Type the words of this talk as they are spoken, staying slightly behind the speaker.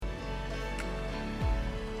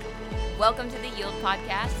Welcome to the Yield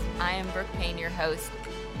Podcast. I am Brooke Payne, your host.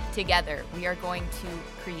 Together, we are going to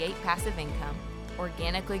create passive income,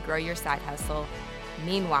 organically grow your side hustle,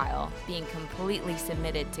 meanwhile, being completely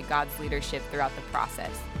submitted to God's leadership throughout the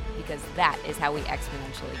process, because that is how we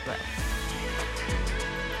exponentially grow.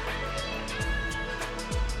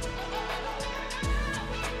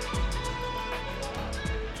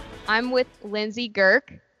 I'm with Lindsay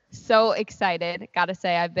Girk. So excited. Gotta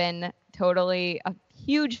say, I've been totally a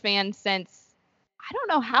huge fan since, I don't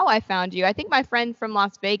know how I found you. I think my friend from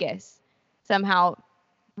Las Vegas somehow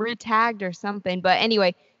retagged or something. But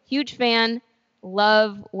anyway, huge fan.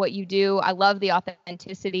 Love what you do. I love the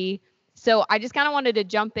authenticity. So I just kind of wanted to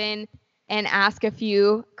jump in and ask a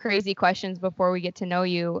few crazy questions before we get to know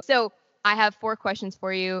you. So I have 4 questions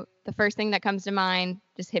for you. The first thing that comes to mind,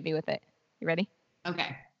 just hit me with it. You ready?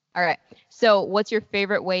 Okay. All right. So what's your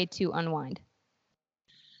favorite way to unwind?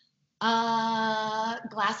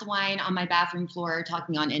 Glass of wine on my bathroom floor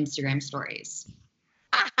talking on Instagram stories.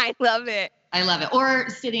 I love it. I love it. Or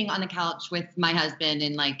sitting on the couch with my husband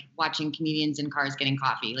and like watching comedians in cars getting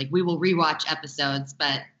coffee. Like we will rewatch episodes,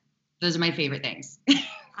 but those are my favorite things.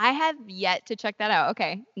 I have yet to check that out.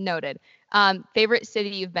 Okay. Noted. Favorite city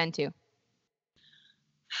you've been to?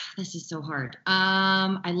 This is so hard.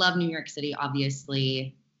 I love New York City,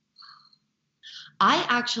 obviously. I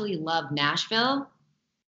actually love Nashville.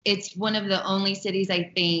 It's one of the only cities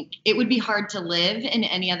I think it would be hard to live in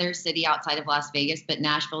any other city outside of Las Vegas, but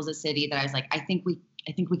Nashville's a city that I was like, I think we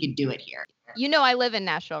could do it here. You know, I live in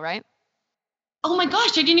Nashville, right? Oh my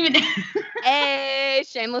gosh, I didn't even. Hey,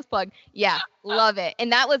 shameless plug. Yeah, love it.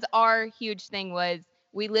 And that was our huge thing was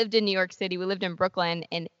we lived in New York City. We lived in Brooklyn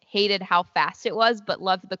and hated how fast it was, but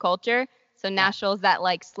loved the culture. So Nashville's that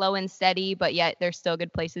like slow and steady, but yet there's still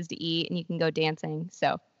good places to eat and you can go dancing.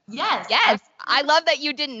 So Yes. I love that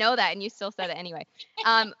you didn't know that and you still said it anyway.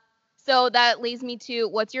 So that leads me to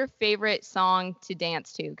what's your favorite song to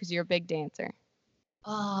dance to? Because you're a big dancer.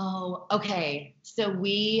 Oh, okay. So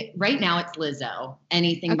right now it's Lizzo.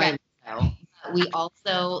 Anything by Lizzo. We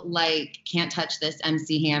also like Can't Touch This,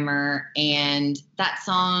 MC Hammer, and that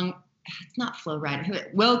song. It's not Flo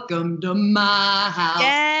Rida. Welcome to my house.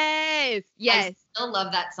 Yes. I still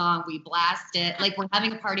love that song. We blast it. Like we're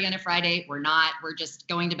having a party on a Friday. We're not. We're just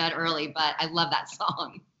going to bed early, but I love that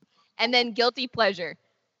song. And then guilty pleasure.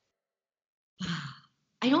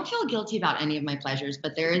 I don't feel guilty about any of my pleasures,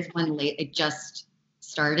 but there is one late. It just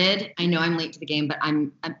started. I know I'm late to the game, but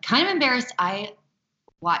I'm kind of embarrassed. I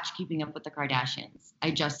watch Keeping Up with the Kardashians.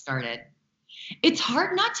 I just started. It's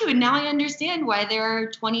hard not to, and now I understand why there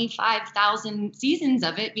are 25,000 seasons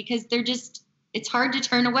of it because it's hard to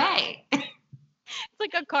turn away. It's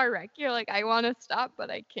like a car wreck. You're like, I want to stop,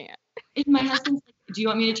 but I can't. And my husband's like, do you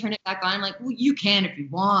want me to turn it back on? I'm like, well, you can if you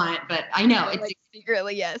want, but I know it's like,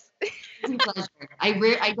 secretly, yes. It's a pleasure.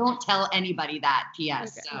 I don't tell anybody that,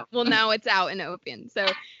 P.S. Okay. So. Well, now it's out and open. So,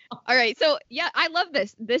 all right. So, yeah, I love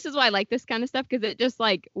this. This is why I like this kind of stuff because it just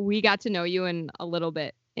like we got to know you in a little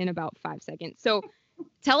bit in about 5 seconds. So,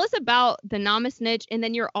 tell us about the Namasnitch, and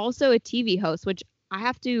then you're also a TV host, which I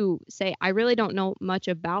have to say I really don't know much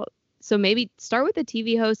about. So maybe start with the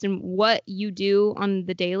TV host and what you do on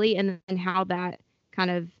the daily and how that kind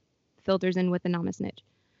of filters in with the Namasnitch.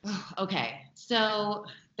 Okay. So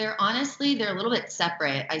they're a little bit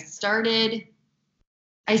separate. I started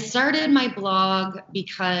my blog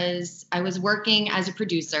because I was working as a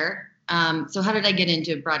producer. So how did I get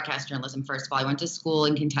into broadcast journalism? First of all, I went to school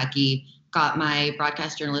in Kentucky, got my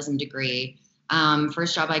broadcast journalism degree.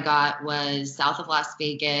 First job I got was south of Las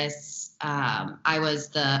Vegas. I was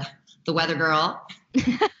the weather girl.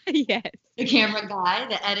 Yes. The camera guy,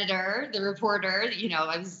 the editor, the reporter,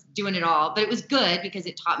 I was doing it all, but it was good because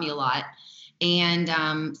it taught me a lot. And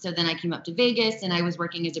so then I came up to Vegas and I was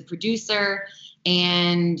working as a producer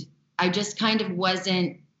and I just kind of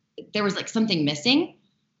there was like something missing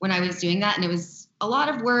when I was doing that. And it was a lot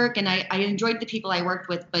of work and I enjoyed the people I worked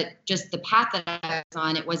with, but just the path that I was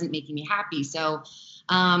on, it wasn't making me happy. So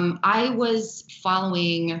I was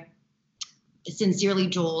following Sincerely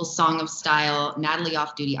Joel's Song of Style, Natalie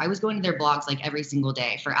Off Duty. I was going to their blogs like every single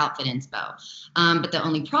day for outfit inspo. But the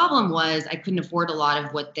only problem was I couldn't afford a lot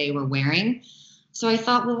of what they were wearing. So I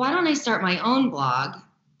thought, well, why don't I start my own blog?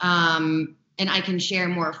 And I can share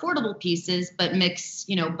more affordable pieces, but mix,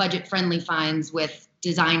 budget-friendly finds with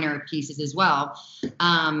designer pieces as well.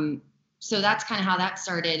 So that's kind of how that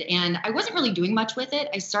started. And I wasn't really doing much with it.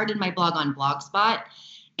 I started my blog on Blogspot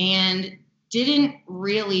and didn't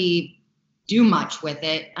really do much with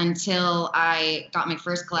it until I got my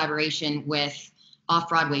first collaboration with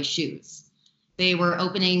Off-Broadway Shoes. They were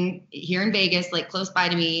opening here in Vegas, like close by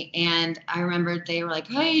to me. And I remember they were like,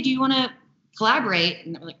 hey, do you want to collaborate?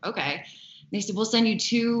 And I was like, okay. And they said, we'll send you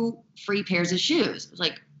 2 free pairs of shoes. I was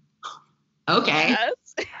like, okay.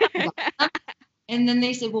 Yes. And then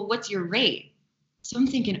they said, well, what's your rate? So I'm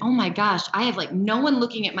thinking, oh my gosh, I have like no one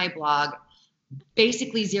looking at my blog,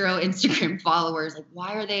 basically 0 Instagram followers. Like,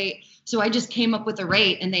 why are they? So I just came up with a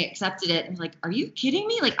rate and they accepted it. And I was like, are you kidding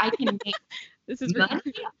me? Like, I can make This is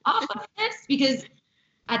money off of this? Because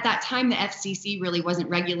at that time, the FCC really wasn't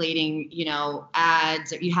regulating, you know,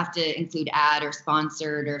 ads, or you have to include ad or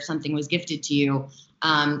sponsored, or if something was gifted to you.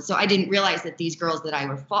 So I didn't realize that these girls that I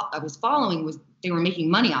was following they were making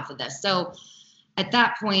money off of this. So at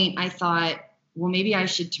that point, I thought, well, maybe I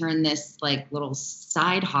should turn this like little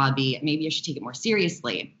side hobby. Maybe I should take it more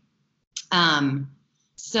seriously.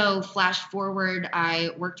 So flash forward,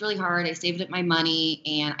 I worked really hard. I saved up my money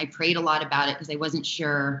and I prayed a lot about it because I wasn't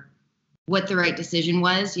sure what the right decision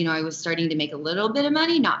was. You know, I was starting to make a little bit of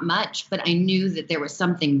money, not much, but I knew that there was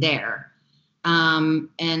something there.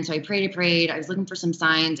 And so I prayed. I was looking for some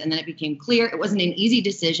signs, and then it became clear. It wasn't an easy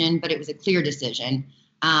decision, but it was a clear decision.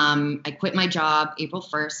 I quit my job April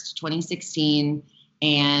 1st, 2016,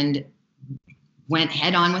 and went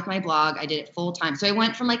head on with my blog. I did it full time. So I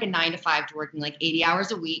went from like a 9 to 5 to working like 80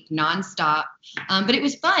 hours a week, nonstop. But it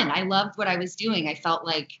was fun. I loved what I was doing. I felt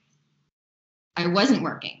like I wasn't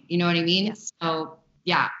working. You know what I mean? Yes. So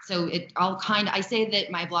yeah. So it all I say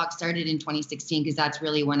that my blog started in 2016 because that's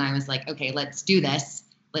really when I was like, okay, let's do this.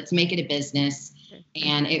 Let's make it a business.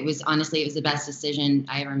 And it was the best decision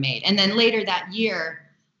I ever made. And then later that year,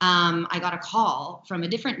 I got a call from a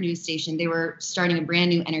different news station. They were starting a brand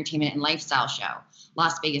new entertainment and lifestyle show,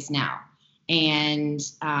 Las Vegas Now. And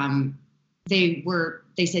they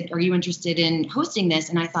said, are you interested in hosting this?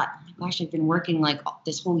 And I thought, oh my gosh, I've been working like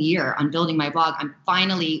this whole year on building my blog. I'm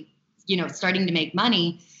finally, you know, starting to make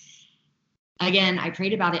money. Again, I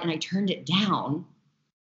prayed about it and I turned it down.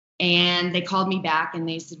 And they called me back and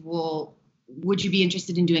they said, well, would you be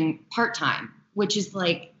interested in doing part-time? Which is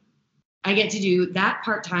like, I get to do that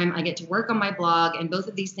part-time. I get to work on my blog, and both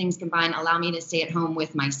of these things combined allow me to stay at home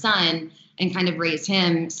with my son and kind of raise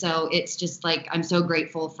him. So it's just like, I'm so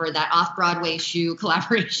grateful for that off-Broadway shoe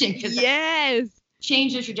collaboration, because yes, it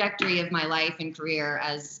changed the trajectory of my life and career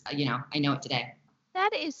as, you know, I know it today.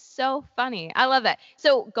 That is so funny. I love that.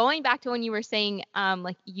 So going back to when you were saying,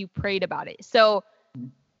 like you prayed about it. So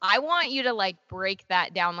I want you to like break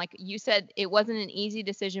that down. Like you said, it wasn't an easy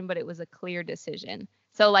decision, but it was a clear decision.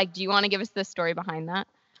 So like, do you want to give us the story behind that?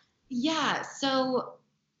 Yeah. So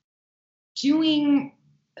doing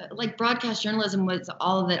like broadcast journalism was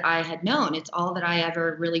all that I had known. It's all that I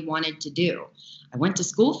ever really wanted to do. I went to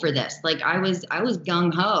school for this. Like I was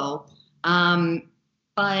gung ho.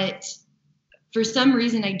 But for some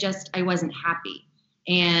reason I wasn't happy.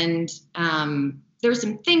 And, there were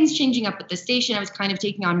some things changing up at the station. I was kind of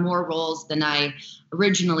taking on more roles than I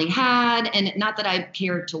originally had. And not that I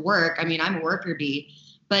cared to work. I mean, I'm a worker bee,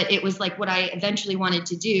 but it was like what I eventually wanted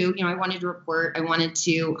to do. You know, I wanted to report, I wanted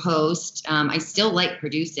to host. I still like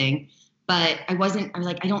producing, but I was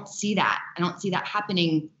like, I don't see that. I don't see that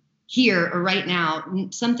happening here or right now.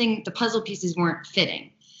 The puzzle pieces weren't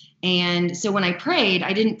fitting. And so when I prayed,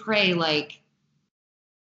 I didn't pray like,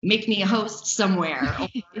 make me a host somewhere, or,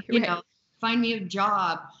 you know, find me a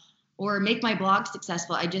job or make my blog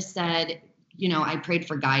successful. I just said, you know, I prayed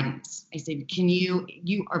for guidance. I said,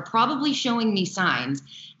 you are probably showing me signs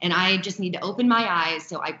and I just need to open my eyes.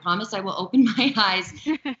 So I promise I will open my eyes.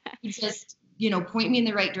 Just, you know, point me in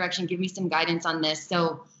the right direction, give me some guidance on this.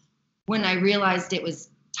 So when I realized it was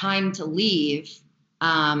time to leave,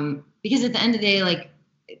 because at the end of the day, like,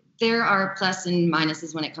 there are plus and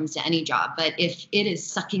minuses when it comes to any job, but if it is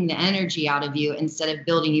sucking the energy out of you instead of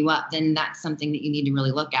building you up, then that's something that you need to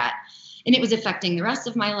really look at. And it was affecting the rest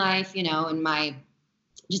of my life, you know, and my,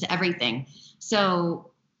 just everything.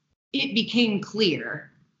 So it became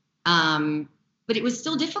clear. But it was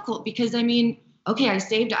still difficult because, I mean, okay, I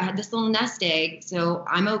had this little nest egg, so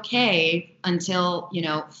I'm okay until, you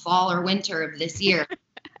know, fall or winter of this year.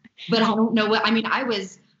 But I don't know I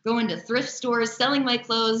was going to thrift stores, selling my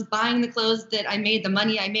clothes, buying the clothes that I made, the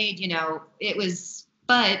money I made, you know,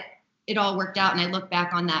 but it all worked out. And I look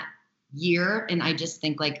back on that year and I just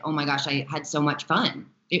think like, oh my gosh, I had so much fun.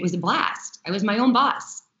 It was a blast. I was my own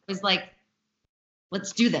boss. I was like,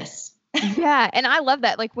 let's do this. Yeah. And I love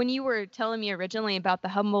that. Like when you were telling me originally about the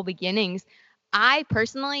humble beginnings, I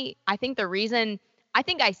think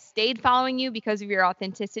I stayed following you because of your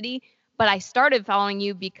authenticity, but I started following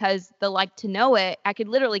you because to know it, I could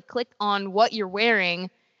literally click on what you're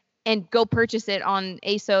wearing and go purchase it on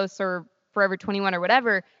ASOS or Forever 21 or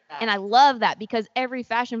whatever. And I love that because every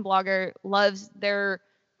fashion blogger loves their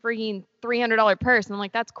freaking $300 purse. And I'm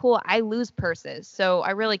like, that's cool. I lose purses. So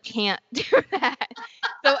I really can't do that.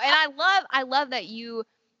 So, and I love that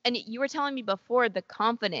and you were telling me before the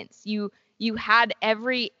confidence you had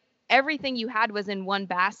everything you had was in one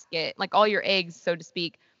basket, like all your eggs, so to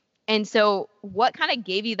speak. And so what kind of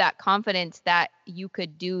gave you that confidence that you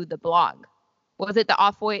could do the blog? Was it the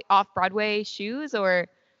off-Broadway shoes or?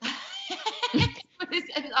 It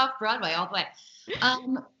was off-Broadway all the way.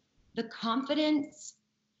 The confidence,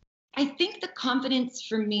 I think the confidence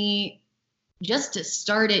for me, just to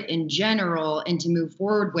start it in general and to move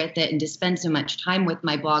forward with it and to spend so much time with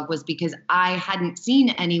my blog was because I hadn't seen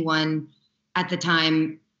anyone at the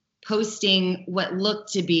time posting what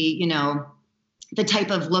looked to be, you know, the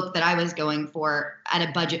type of look that I was going for at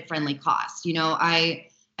a budget friendly cost. You know, I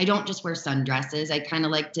don't just wear sundresses. I kind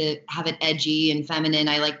of like to have it edgy and feminine.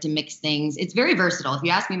 I like to mix things. It's very versatile. If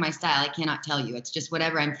you ask me my style, I cannot tell you. It's just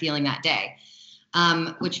whatever I'm feeling that day.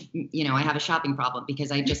 Which, you know, I have a shopping problem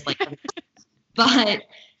because I just like, but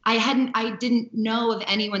I didn't know of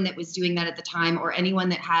anyone that was doing that at the time or anyone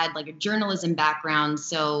that had like a journalism background.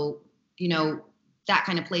 So, you know, that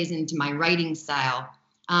kind of plays into my writing style.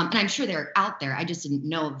 And I'm sure they're out there. I just didn't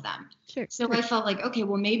know of them. Sure. So I felt like, okay,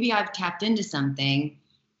 well, maybe I've tapped into something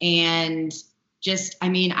and just, I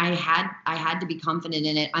mean, I had to be confident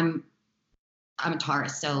in it. I'm a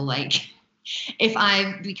Taurus. So like, if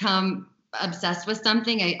I become obsessed with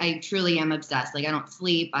something, I truly am obsessed. Like I don't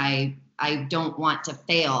sleep. I don't want to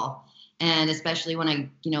fail. And especially when I,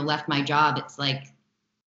 you know, left my job, it's like,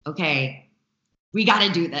 okay, we got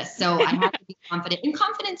to do this. So I have to be confident, and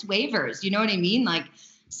confidence wavers. You know what I mean? Like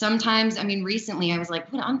sometimes, I mean, recently I was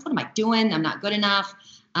like, what am I doing? I'm not good enough.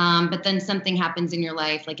 But then something happens in your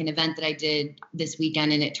life, like an event that I did this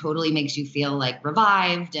weekend, and it totally makes you feel like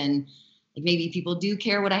revived. And like maybe people do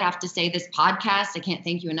care what I have to say. This podcast, I can't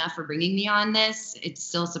thank you enough for bringing me on this. It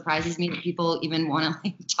still surprises me that people even want to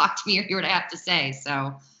like talk to me or hear what I have to say.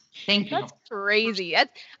 So thank you. That's crazy. A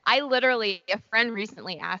friend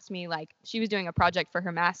recently asked me, like, she was doing a project for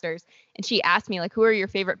her master's, and she asked me, like, who are your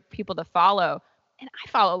favorite people to follow? And I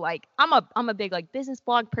follow, like, I'm a big, like, business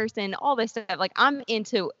blog person, all this stuff. Like, I'm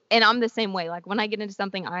the same way. Like, when I get into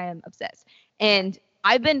something, I am obsessed. And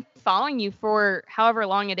I've been following you for however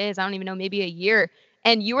long it is. I don't even know, maybe a year.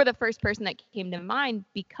 And you were the first person that came to mind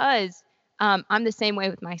because I'm the same way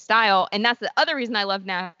with my style. And that's the other reason I love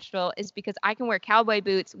Nashville is because I can wear cowboy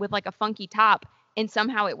boots with like a funky top and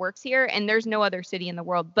somehow it works here. And there's no other city in the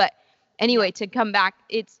world. But anyway, to come back,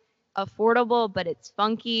 it's affordable, but it's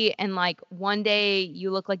funky. And like one day you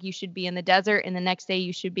look like you should be in the desert and the next day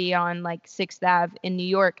you should be on like 6th Ave in New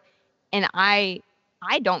York. And I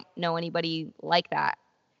don't know anybody like that.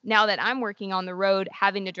 Now that I'm working on the road,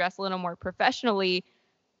 having to dress a little more professionally,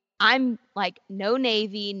 I'm like, no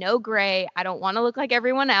navy, no gray. I don't want to look like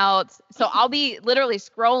everyone else. So I'll be literally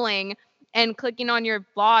scrolling and clicking on your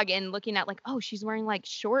blog and looking at like, oh, she's wearing like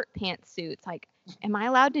short pantsuits. Like, am I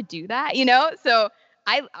allowed to do that? You know? So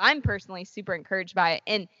I'm personally super encouraged by it.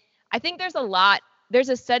 And I think there's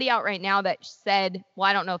a study out right now that said, well,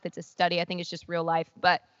 I don't know if it's a study. I think it's just real life.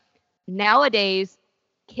 But nowadays,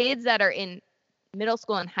 kids that are in middle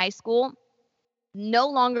school and high school, no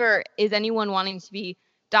longer is anyone wanting to be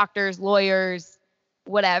doctors, lawyers,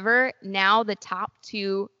 whatever. Now the top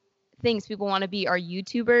 2 things people want to be are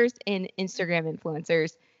YouTubers and Instagram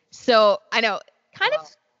influencers. So I know kind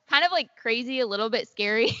of like crazy, a little bit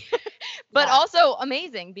scary, but also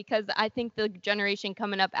amazing because I think the generation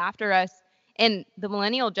coming up after us and the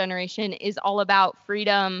millennial generation is all about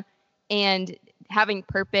freedom and having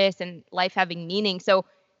purpose and life having meaning. So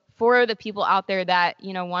for the people out there that,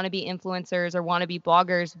 you know, want to be influencers or want to be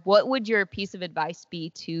bloggers, what would your piece of advice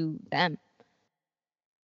be to them?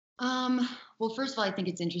 Well, first of all, I think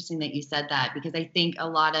it's interesting that you said that because I think a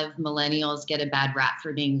lot of millennials get a bad rap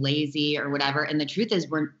for being lazy or whatever. And the truth is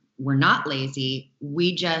we're not lazy.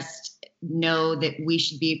 We just know that we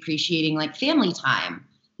should be appreciating like family time,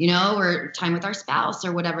 you know, or time with our spouse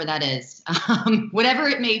or whatever that is, whatever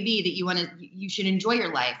it may be that you should enjoy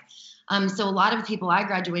your life. So a lot of people I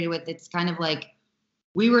graduated with, it's kind of like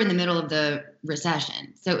we were in the middle of the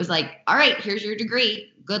recession. So it was like, all right, here's your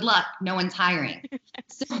degree. Good luck. No one's hiring.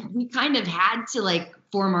 So we kind of had to like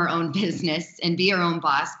form our own business and be our own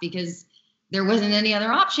boss because there wasn't any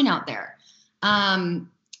other option out there.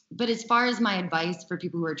 But as far as my advice for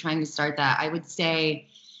people who are trying to start that, I would say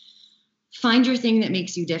find your thing that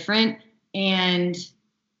makes you different. And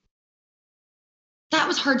that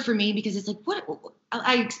was hard for me because it's like, what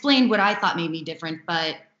I explained what I thought made me different,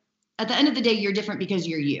 but at the end of the day, you're different because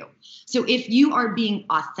you're you. So if you are being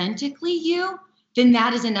authentically you, then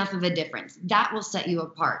that is enough of a difference. That will set you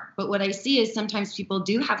apart. But what I see is sometimes people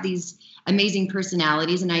do have these amazing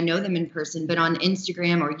personalities, and I know them in person, but on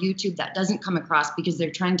Instagram or YouTube, that doesn't come across because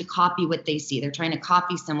they're trying to copy what they see. They're trying to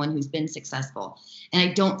copy someone who's been successful. And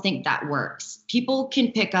I don't think that works. People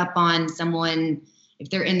can pick up on someone if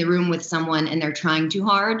they're in the room with someone and they're trying too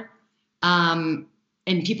hard.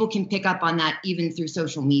 And people can pick up on that even through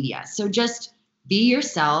social media. So just be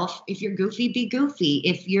yourself. If you're goofy, be goofy.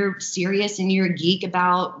 If you're serious and you're a geek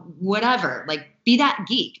about whatever, like be that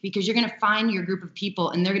geek, because you're going to find your group of people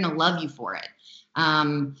and they're going to love you for it.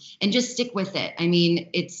 And just stick with it. I mean,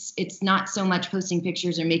 it's not so much posting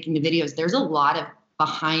pictures or making the videos. There's a lot of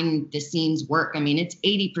behind the scenes work. I mean, it's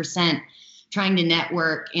 80% trying to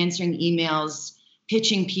network, answering emails,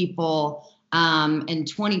 pitching people, and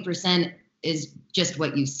 20% is just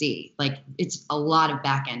what you see. Like, it's a lot of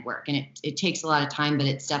back end work, and it takes a lot of time, but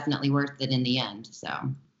it's definitely worth it in the end. So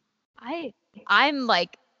I'm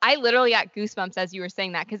like, I literally got goosebumps as you were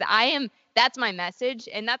saying that, because that's my message.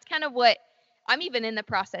 And that's kind of what I'm even in the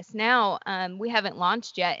process now. We haven't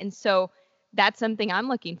launched yet. And so that's something I'm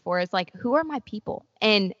looking for, is like, who are my people,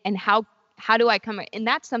 and how do I come? And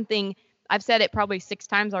that's something I've said it probably 6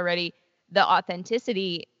 times already. The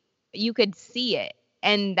authenticity, you could see it.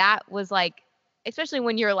 And that was like, especially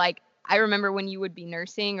when you're like, I remember when you would be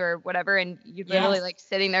nursing or whatever, and you're literally like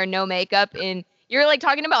sitting there, no makeup, and you're like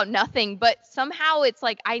talking about nothing, but somehow it's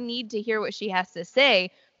like, I need to hear what she has to say.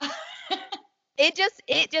 It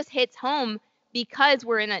just hits home, because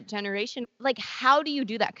we're in a generation. Like, how do you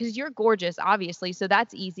do that? Because you're gorgeous, obviously, so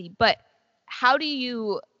that's easy. But how do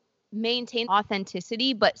you maintain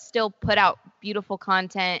authenticity, but still put out beautiful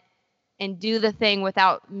content and do the thing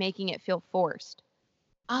without making it feel forced?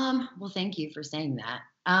 Well, thank you for saying that.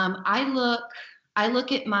 I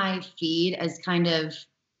look at my feed as kind of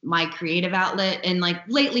my creative outlet. And like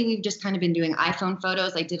lately we've just kind of been doing iPhone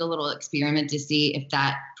photos. I did a little experiment to see if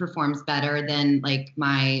that performs better than like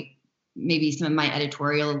maybe some of my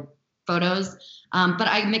editorial photos. But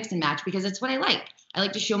I mix and match because it's what I like. I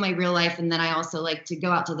like to show my real life. And then I also like to go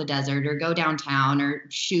out to the desert or go downtown or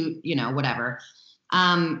shoot, whatever.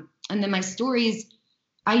 And then my stories,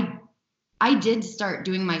 I did start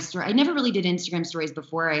doing my story. I never really did Instagram stories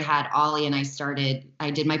before I had Ollie, and I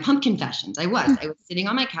did my pump confessions. I was sitting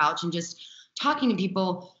on my couch and just talking to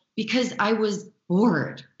people because I was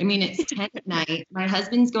bored. I mean, it's 10 at night. My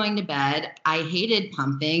husband's going to bed. I hated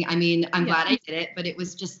pumping. I mean, I'm glad I did it, but it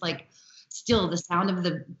was just like, still the sound of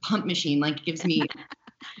the pump machine, like, gives me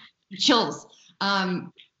chills.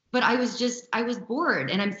 But I was bored,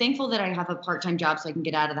 and I'm thankful that I have a part-time job so I can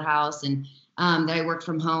get out of the house, and that I work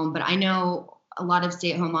from home. But I know a lot of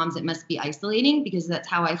stay-at-home moms, it must be isolating, because that's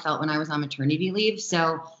how I felt when I was on maternity leave.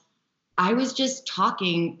 So I was just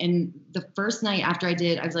talking, and the first night after I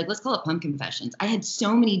was like, let's call it pump confessions. I had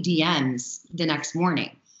so many DMs the next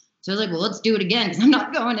morning. So I was like, well, let's do it again, because I'm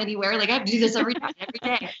not going anywhere. Like, I have to do this every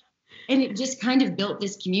day. And it just kind of built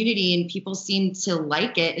this community, and people seemed to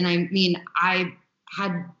like it. And I mean, I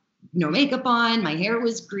had no makeup on, my hair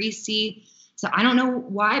was greasy. So I don't know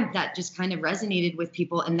why that just kind of resonated with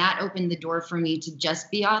people. And that opened the door for me to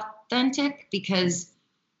just be authentic, because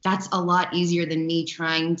that's a lot easier than me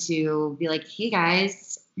trying to be like, hey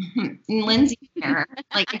guys, Lindsay here.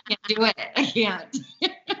 Like, I can't do it. I can't.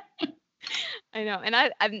 I know. And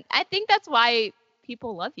I think that's why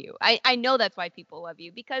people love you. I know that's why people love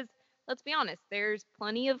you, because let's be honest, there's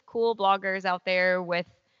plenty of cool bloggers out there with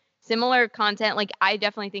similar content. Like, I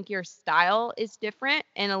definitely think your style is different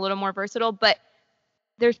and a little more versatile, but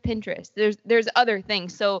there's Pinterest, there's other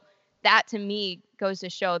things. So that to me goes to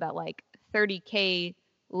show that like 30K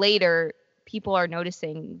later, people are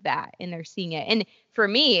noticing that and they're seeing it. And for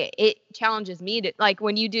me, it challenges me to, like,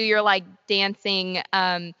 when you do your like dancing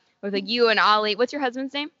with like you and Ollie. What's your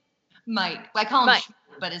husband's name? Mike. I call him Mike,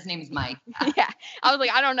 but his name is Mike. Yeah. I was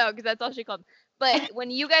like, I don't know, because that's all she called him. But when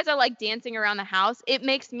you guys are like dancing around the house, it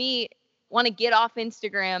makes me want to get off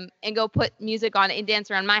Instagram and go put music on and dance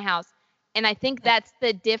around my house. And I think that's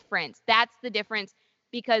the difference. That's the difference,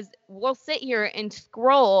 because we'll sit here and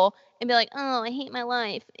scroll and be like, oh, I hate my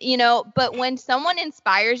life, but when someone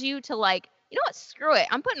inspires you to like, you know what, screw it,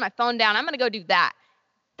 I'm putting my phone down, I'm going to go do that.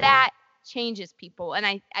 That changes people. And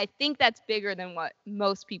I think that's bigger than what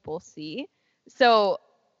most people see. So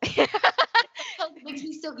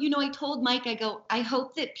So, I told Mike, I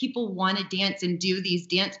hope that people want to dance and do these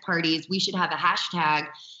dance parties. We should have a hashtag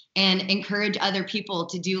and encourage other people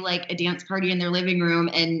to do like a dance party in their living room,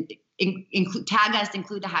 and tag us,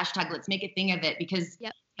 include the hashtag. Let's make a thing of it, because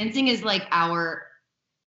dancing is like our,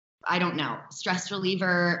 I don't know, stress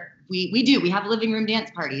reliever. we do. We have living room dance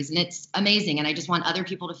parties, and it's amazing. And I just want other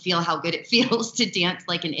people to feel how good it feels to dance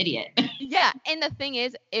like an idiot. Yeah. And the thing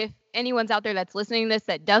is, if anyone's out there that's listening to this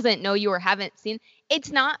that doesn't know you or haven't seen, it's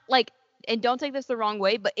not like, and don't take this the wrong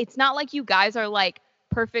way, but it's not like you guys are like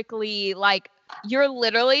perfectly like, you're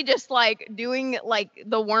literally just like doing like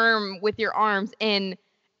the worm with your arms. And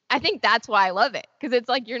I think that's why I love it. Cause it's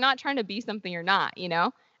like, you're not trying to be something you're not, you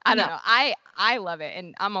know? I don't know. I love it.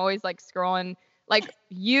 And I'm always like scrolling like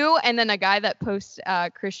you and then a guy that posts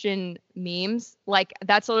Christian memes. Like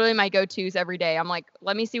that's literally my go-tos every day. I'm like,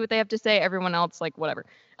 let me see what they have to say. Everyone else, like whatever.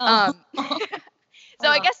 So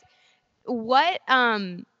I guess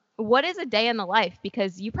what is a day in the life?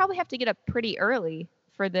 Because you probably have to get up pretty early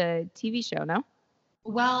for the TV show, no?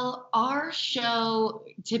 Well, our show,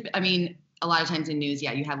 I mean, a lot of times in news,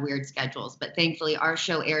 yeah, you have weird schedules, but thankfully our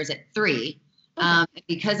show airs at 3.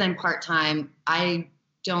 Because I'm part-time, I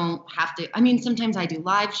don't have to, I mean, sometimes I do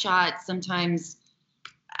live shots, sometimes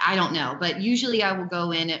I don't know, but usually I will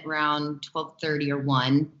go in at around 12:30 or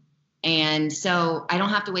 1. And so I don't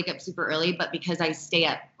have to wake up super early, but because I stay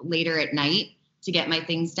up later at night to get my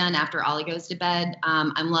things done after Ollie goes to bed,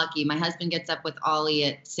 I'm lucky. My husband gets up with Ollie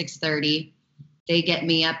at 6:30. They get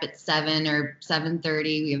me up at 7 or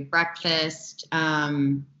 7:30. We have breakfast.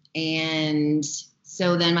 And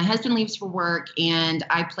so then my husband leaves for work and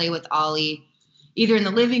I play with Ollie either in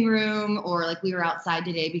the living room or like we were outside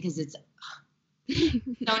today because it's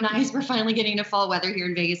so nice. We're finally getting to fall weather here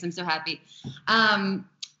in Vegas. I'm so happy. And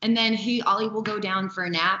then Ollie will go down for a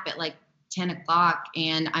nap at like 10 o'clock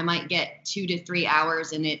and I might get 2 to 3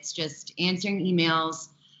 hours and it's just answering emails,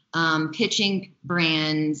 pitching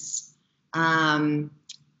brands. I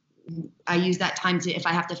use that time to, if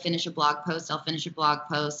I have to finish a blog post, I'll finish a blog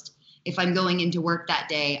post. If I'm going into work that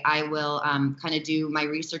day, I will kind of do my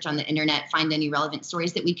research on the internet, find any relevant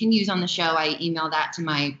stories that we can use on the show. I email that to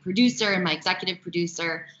my producer and my executive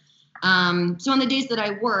producer. So on the days that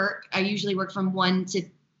I work, I usually work from 1 to,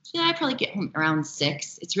 I probably get home around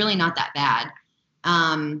 6. It's really not that bad.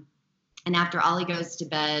 And after Ollie goes to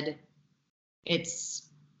bed, it's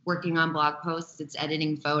working on blog posts, it's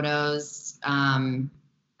editing photos,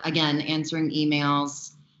 again, answering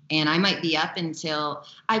emails. And I might be up until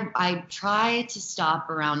I try to stop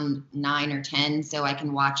around 9 or 10 so I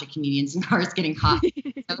can watch a Comedians in Cars Getting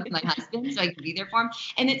Coffee with my husband so I can be there for him.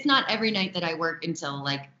 And it's not every night that I work until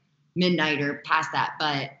like midnight or past that,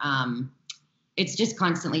 but it's just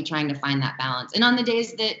constantly trying to find that balance. And on the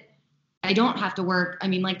days that I don't have to work, I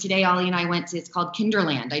mean, like today, Ollie and I went to, it's called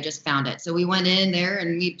Kinderland. I just found it. So we went in there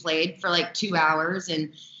and we played for like 2 hours.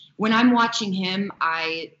 And when I'm watching him,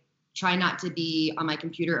 I try not to be on my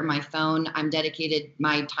computer or my phone. I'm dedicated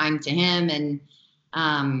my time to him. And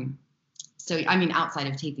so, I mean, outside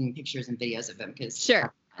of taking pictures and videos of him, because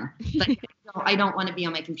sure. But I don't want to be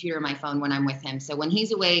on my computer or my phone when I'm with him. So when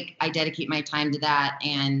he's awake, I dedicate my time to that.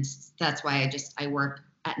 And that's why I work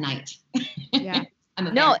at night. Yeah.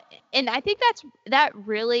 No, and I think that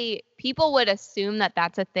really, people would assume that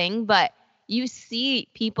that's a thing, but you see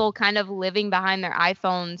people kind of living behind their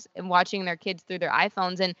iPhones and watching their kids through their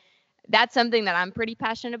iPhones. And that's something that I'm pretty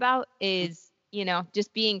passionate about is, you know,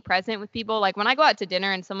 just being present with people. Like when I go out to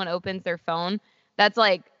dinner and someone opens their phone, that's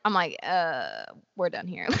like, I'm like, we're done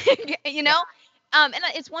here, you know? And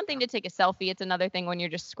it's one thing to take a selfie. It's another thing when you're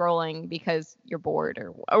just scrolling because you're bored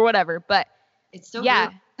or whatever. But it's so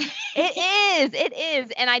yeah, it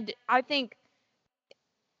is. And I think,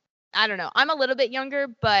 I don't know, I'm a little bit younger,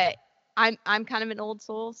 but I'm kind of an old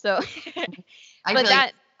soul. So,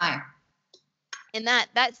 and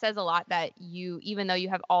that says a lot that you, even though you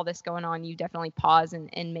have all this going on, you definitely pause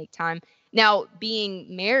and make time. Now,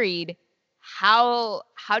 being married, how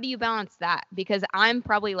do you balance that? Because I'm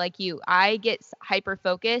probably like you. I get hyper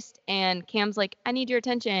focused and Cam's like, I need your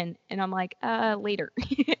attention. And I'm like, later.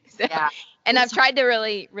 So, yeah. And I've tried to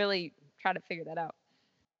really, really try to figure that out.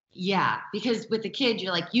 Yeah, because with the kid,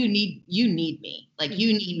 you're like, you need me. Like,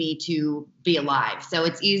 you need me to be alive. So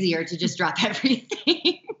it's easier to just drop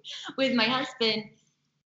everything. With my husband,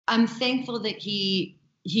 I'm thankful that he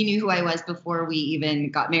knew who I was before we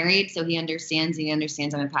even got married. So he understands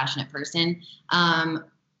I'm a passionate person.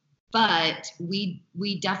 But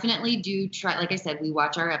we definitely do try, like I said, we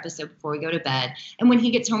watch our episode before we go to bed. And when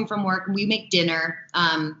he gets home from work, we make dinner.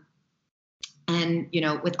 And, you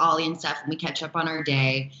know, with Ollie and stuff, and we catch up on our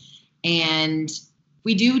day. And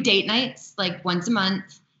we do date nights like once a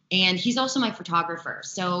month. And he's also my photographer.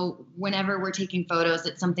 So whenever we're taking photos,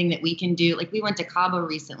 it's something that we can do. Like we went to Cabo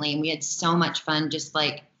recently and we had so much fun just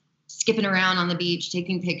like skipping around on the beach,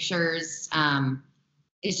 taking pictures.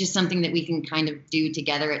 It's just something that we can kind of do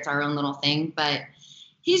together. It's our own little thing. But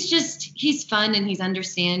he's fun and he's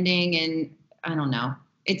understanding, and I don't know.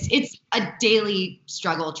 It's a daily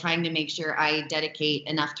struggle trying to make sure I dedicate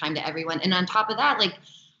enough time to everyone. And on top of that, like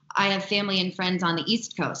I have family and friends on the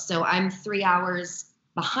East Coast, so I'm 3 hours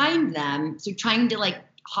behind them. So trying to like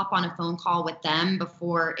hop on a phone call with them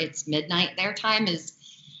before it's midnight their time is,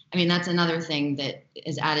 I mean, that's another thing that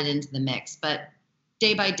is added into the mix, but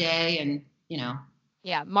day by day. And, you know.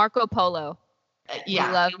 Yeah. Marco Polo. Yeah.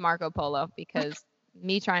 We love Marco Polo because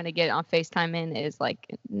me trying to get on FaceTime in is like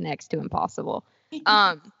next to impossible.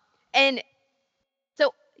 And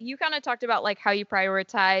so you kind of talked about like how you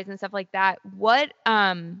prioritize and stuff like that. What,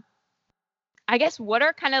 I guess, what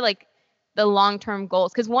are kind of like the long-term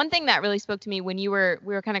goals? Because one thing that really spoke to me when we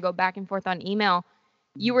were kind of go back and forth on email,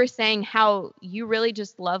 you were saying how you really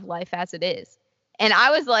just love life as it is. And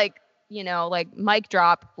I was like, you know, like mic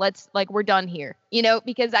drop, let's like, we're done here, you know,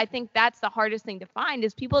 because I think that's the hardest thing to find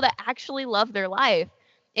is people that actually love their life.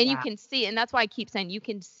 And you can see, and that's why I keep saying you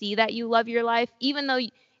can see that you love your life, even though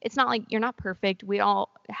it's not like you're not perfect. We all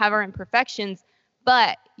have our imperfections,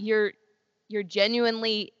 but you're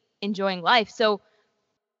genuinely enjoying life. So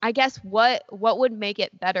I guess what would make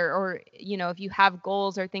it better? Or, you know, if you have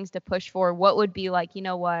goals or things to push for, what would be like, you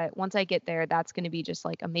know what, once I get there, that's going to be just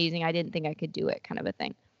like amazing. I didn't think I could do it kind of a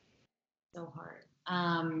thing. So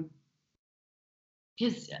hard.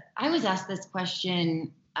 Because I was asked this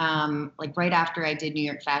question like right after I did New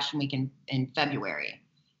York Fashion Week in February.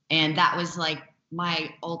 And that was like my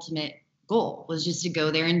ultimate goal was just to go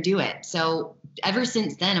there and do it. So ever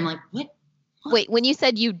since then, I'm like, what? Wait, when you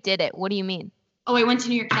said you did it, what do you mean? Oh, I went to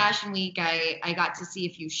New York Fashion Week. I got to see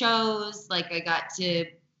a few shows. Like I got to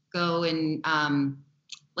go and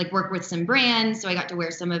like work with some brands. So I got to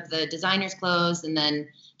wear some of the designers' clothes. And then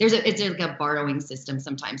it's like a borrowing system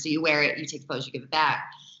sometimes. So you wear it, you take the clothes, you give it back.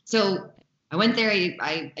 So I went there,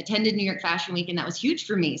 I attended New York Fashion Week, and that was huge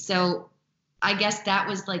for me. So I guess that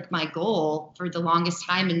was like my goal for the longest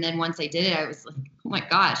time. And then once I did it, I was like, oh my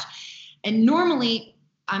gosh. And normally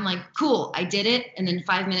I'm like, cool, I did it. And then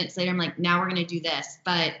 5 minutes later, I'm like, now we're going to do this.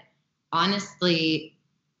 But honestly,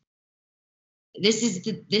 this is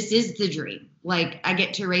the dream. Like I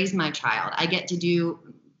get to raise my child. I get to do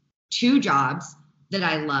 2 jobs that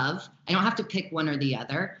I love. I don't have to pick one or the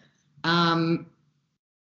other.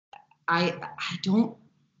 I don't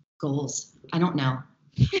goals. I don't know.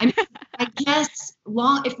 I mean, I guess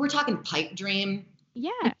if we're talking pipe dream.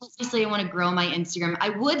 Yeah. Obviously I want to grow my Instagram. I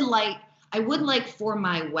would like for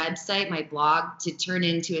my website, my blog, to turn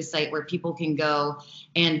into a site where people can go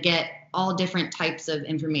and get all different types of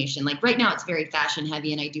information. Like right now it's very fashion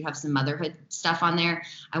heavy and I do have some motherhood stuff on there.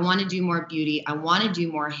 I want to do more beauty. I want to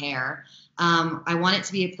do more hair. I want it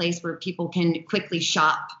to be a place where people can quickly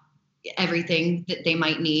shop everything that they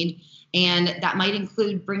might need. And that might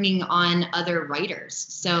include bringing on other writers.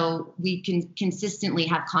 So we can consistently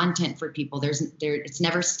have content for people. It's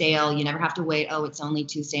never stale. You never have to wait. Oh, it's only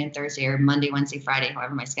Tuesday and Thursday or Monday, Wednesday, Friday,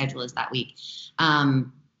 however my schedule is that week. I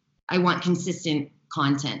want consistent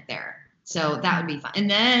content there. So that would be fun. And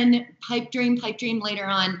then pipe dream later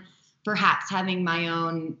on, perhaps having my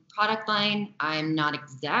own product line. I'm not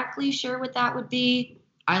exactly sure what that would be.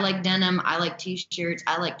 I like denim. I like t-shirts.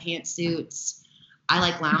 I like pantsuits. I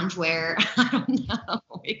like loungewear. I don't know.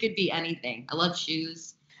 It could be anything. I love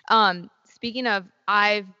shoes. Speaking of,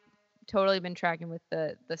 I've totally been tracking with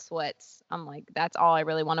the sweats. I'm like, that's all I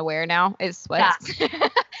really want to wear now is sweats. Yeah.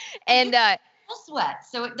 And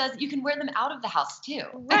sweats. So you can wear them out of the house too.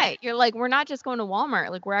 Right. You're like, we're not just going to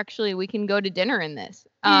Walmart. Like we can go to dinner in this.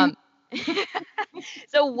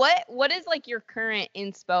 So what is like your current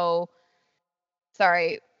inspiration?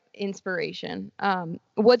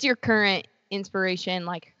 What's your current inspiration?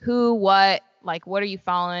 Like who, what are you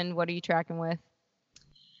following? What are you tracking with?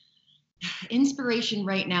 Inspiration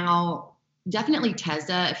right now, definitely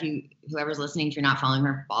Tezza. Whoever's listening, if you're not following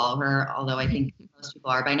her, follow her. Although I think most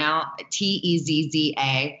people are by now.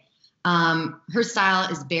 Tezza. Her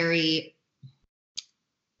style is very, I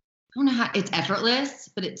don't know how, it's effortless,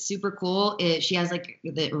 but it's super cool. She has like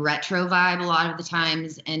the retro vibe a lot of the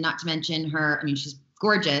times, and not to mention she's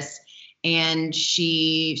gorgeous. And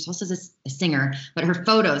she's also a singer, but her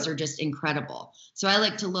photos are just incredible. So I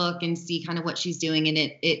like to look and see kind of what she's doing, and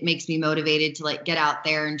it makes me motivated to like get out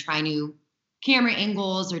there and try new camera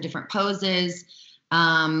angles or different poses.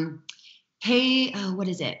 Paige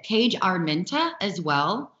Armenta as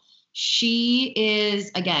well. She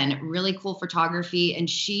is, again, really cool photography, and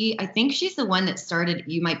I think she's the one that started,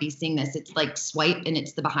 you might be seeing this, it's like Swipe, and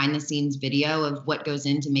it's the behind the scenes video of what goes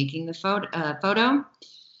into making the photo.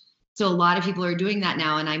 So a lot of people are doing that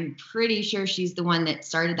now. And I'm pretty sure she's the one that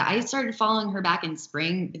started that. I started following her back in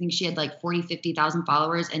spring. I think she had like 40, 50,000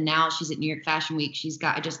 followers. And now she's at New York Fashion Week. She's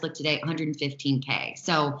got, I just looked today, 115K.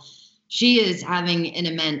 So she is having an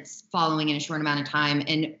immense following in a short amount of time,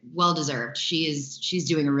 and well-deserved. She's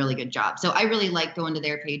doing a really good job. So I really like going to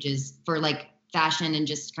their pages for like fashion and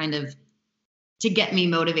just kind of to get me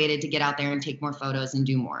motivated to get out there and take more photos and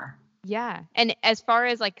do more. Yeah. And as far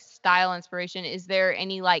as like style inspiration, is there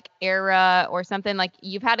any like era or something? Like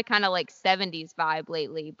you've had a kind of like 70s vibe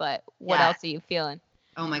lately, but what else are you feeling?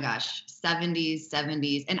 Oh my gosh,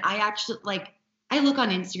 70s. And I actually I look on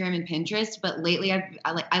Instagram and Pinterest, but lately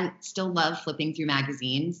I still love flipping through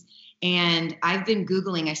magazines. And I've been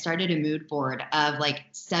Googling, I started a mood board of like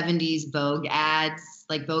 70s Vogue ads,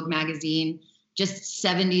 like Vogue magazine, just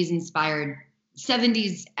 70s inspired,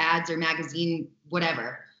 70s ads or magazine,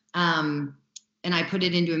 whatever. And I put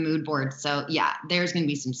it into a mood board. So yeah, there's going to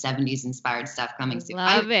be some 70s inspired stuff coming soon.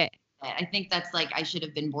 Love it. I think that's like, I should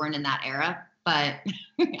have been born in that era, but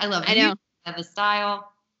I love it. I know. I have a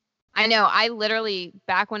style. I know. I literally,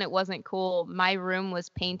 back when it wasn't cool, my room was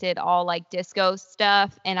painted all like disco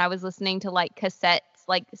stuff, and I was listening to like cassettes,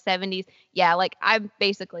 like 70s. Yeah, like I'm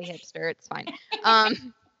basically hipster. It's fine.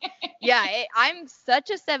 Yeah, I'm such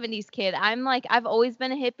a 70s kid. I'm like, I've always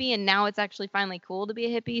been a hippie, and now it's actually finally cool to be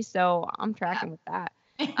a hippie, so I'm tracking with that.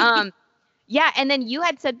 Yeah, and then you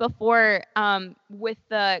had said before, with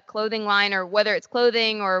the clothing line, or whether it's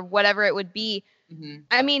clothing or whatever it would be,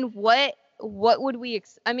 I mean, what would we,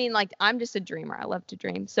 I mean, like, I'm just a dreamer. I love to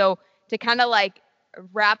dream. So to kind of like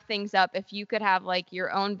wrap things up, if you could have like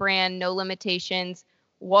your own brand, no limitations,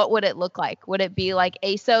 what would it look like? Would it be like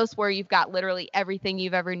ASOS, where you've got literally everything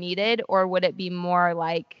you've ever needed, or would it be more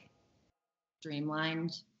like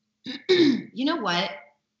streamlined? You know what?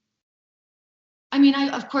 I mean,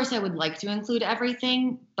 of course I would like to include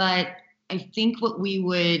everything, but I think what we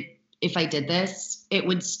would, if I did this, it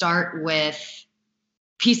would start with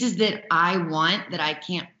pieces that I want that I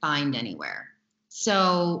can't find anywhere.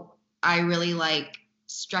 So I really like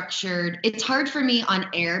structured. It's hard for me on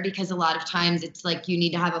air because a lot of times it's like you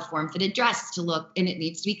need to have a form-fitted dress to look, and it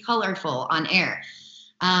needs to be colorful on air.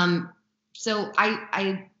 So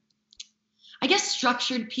I guess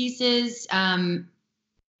structured pieces,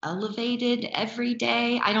 elevated every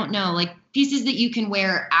day. I don't know, like pieces that you can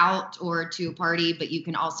wear out or to a party, but you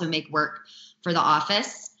can also make work for the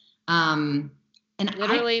office. And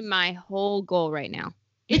literally my whole goal right now.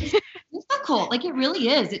 It's difficult. Like it really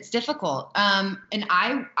is. It's difficult. And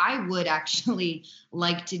I would actually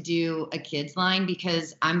like to do a kids line,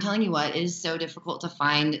 because I'm telling you what, it is so difficult to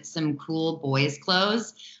find some cool boys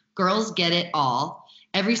clothes. Girls get it all.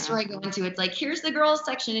 Every store I go into, it's like, here's the girls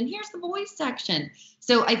section and here's the boys section.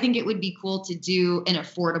 So I think it would be cool to do an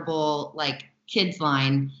affordable like kids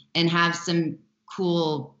line and have some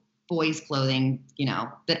cool boys clothing, you know,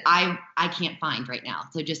 that I can't find right now.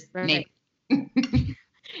 So just make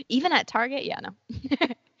even at Target. Yeah, no.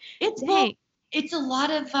 It's a lot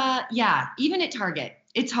of, even at Target,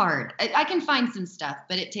 it's hard. I can find some stuff,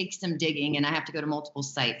 but it takes some digging and I have to go to multiple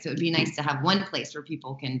sites. So it'd be nice to have one place where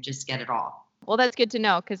people can just get it all. Well, that's good to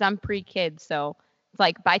know, because I'm pre-kid. So it's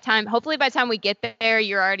like hopefully by the time we get there,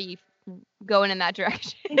 you're already going in that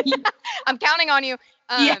direction. I'm counting on you.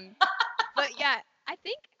 But yeah, I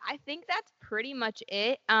think that's pretty much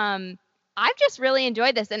it. I've just really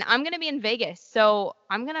enjoyed this, and I'm going to be in Vegas. So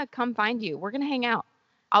I'm going to come find you. We're going to hang out.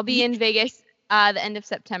 I'll be in Vegas the end of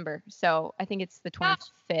September. So I think it's the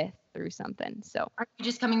 25th through something. So are you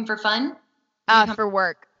just coming for fun? For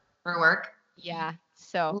work. For work? Yeah.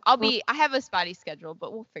 So I have a spotty schedule,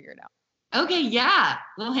 but we'll figure it out. Okay. Yeah.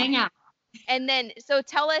 We'll hang out. And then, so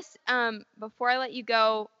tell us, before I let you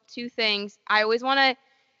go, 2 things. I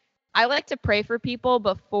like to pray for people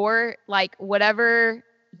before, like, whatever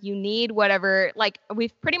you need, whatever, like,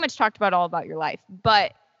 we've pretty much talked about all about your life,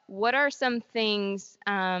 but what are some things,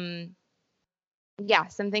 some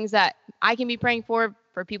things that I can be praying for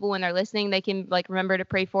people when they're listening, they can like remember to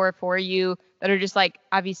pray for you, that are just like,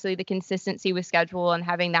 obviously the consistency with schedule and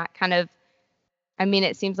having that kind of, I mean,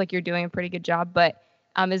 it seems like you're doing a pretty good job, but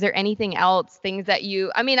is there anything else, things that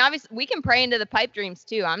obviously we can pray into the pipe dreams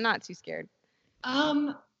too. I'm not too scared.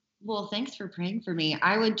 Well, thanks for praying for me.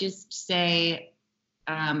 I would just say,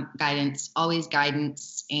 guidance, always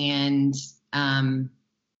guidance. And,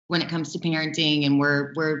 when it comes to parenting, and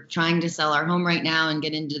we're trying to sell our home right now and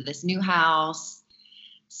get into this new house.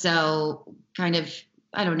 So kind of,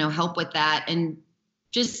 I don't know, help with that, and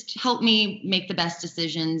just help me make the best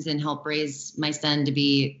decisions and help raise my son to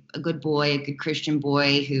be a good boy, a good Christian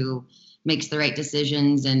boy who makes the right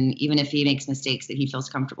decisions. And even if he makes mistakes, that he feels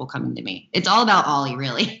comfortable coming to me. It's all about Ollie,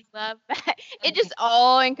 really. Love that. It just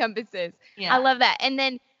all encompasses. Yeah. I love that. And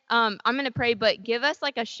then I'm going to pray, but give us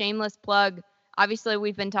like a shameless plug. Obviously,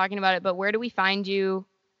 we've been talking about it, but where do we find you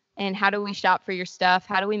and how do we shop for your stuff?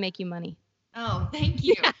 How do we make you money? Oh, thank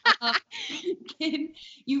you.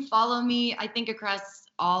 You follow me, I think, across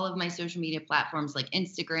all of my social media platforms like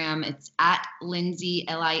Instagram. It's at Lindsey,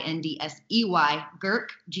 Lindsey, Gurk,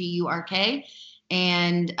 Gurk.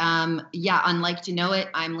 And on Like to Know It,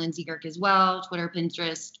 I'm Lindsey Gurk as well. Twitter,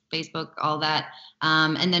 Pinterest, Facebook, all that.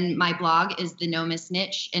 And then my blog is the Nomis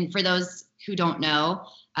Niche. And for those who don't know,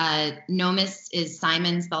 Nomis is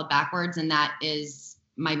Simon spelled backwards, and that is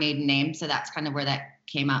my maiden name. So that's kind of where that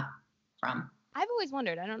came up from. I've always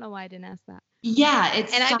wondered. I don't know why I didn't ask that. Yeah,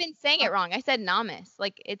 I've been saying it wrong. I said Namis.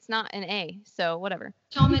 Like, it's not an A, so whatever.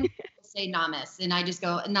 So many people say Namis, and I just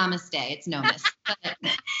go, Namaste. It's Nomis.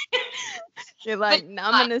 You're like,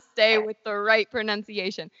 Namaste with the right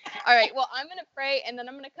pronunciation. All right, well, I'm going to pray, and then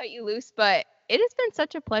I'm going to cut you loose, but it has been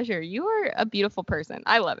such a pleasure. You are a beautiful person.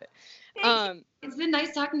 I love it. It's been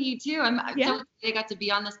nice talking to you, too. I'm so excited I got to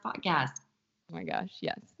be on this podcast. Oh, my gosh,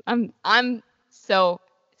 yes. I'm so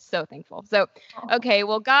thankful. So, okay,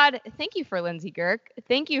 well, God, thank you for Lindsey Gurk.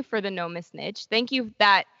 Thank you for the Nomis Niche. Thank you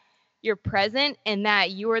that you're present and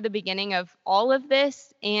that you are the beginning of all of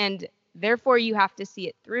this, and therefore you have to see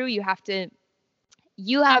it through. You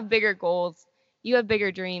have bigger goals. You have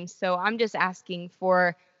bigger dreams. So I'm just asking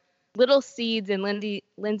for little seeds in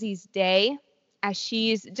Lindsey's day as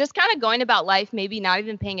she's just kind of going about life, maybe not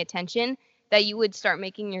even paying attention, that you would start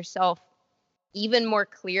making yourself even more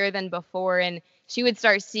clear than before, and she would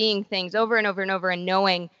start seeing things over and over and over and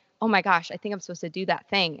knowing, oh my gosh, I think I'm supposed to do that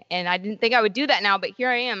thing. And I didn't think I would do that now, but here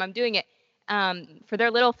I am. I'm doing it. For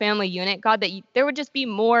their little family unit, God, that there would just be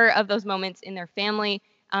more of those moments in their family.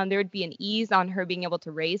 There would be an ease on her being able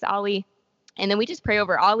to raise Ollie. And then we just pray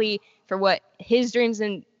over Ollie for what his dreams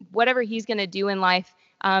and whatever he's going to do in life,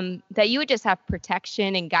 that you would just have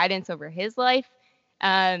protection and guidance over his life.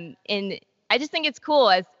 And I just think it's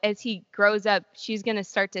cool as he grows up, she's going to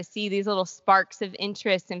start to see these little sparks of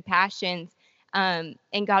interest and passions. And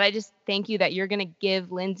God, I just thank you that you're going to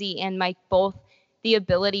give Lindsey and Mike both the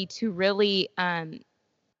ability to really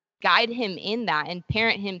guide him in that and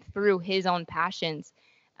parent him through his own passions.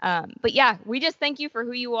 But yeah, we just thank you for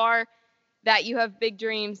who you are, that you have big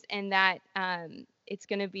dreams, and that it's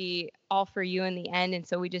going to be all for you in the end. And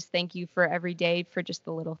so we just thank you for every day, for just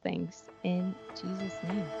the little things. In Jesus'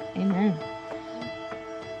 name, amen.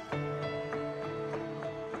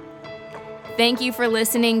 Thank you for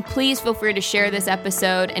listening. Please feel free to share this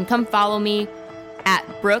episode and come follow me at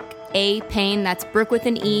Brooke A. Payne. That's Brooke with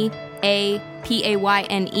an E,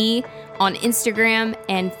 A-P-A-Y-N-E on Instagram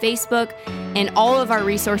and Facebook. And all of our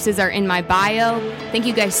resources are in my bio. Thank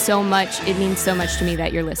you guys so much. It means so much to me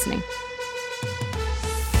that you're listening.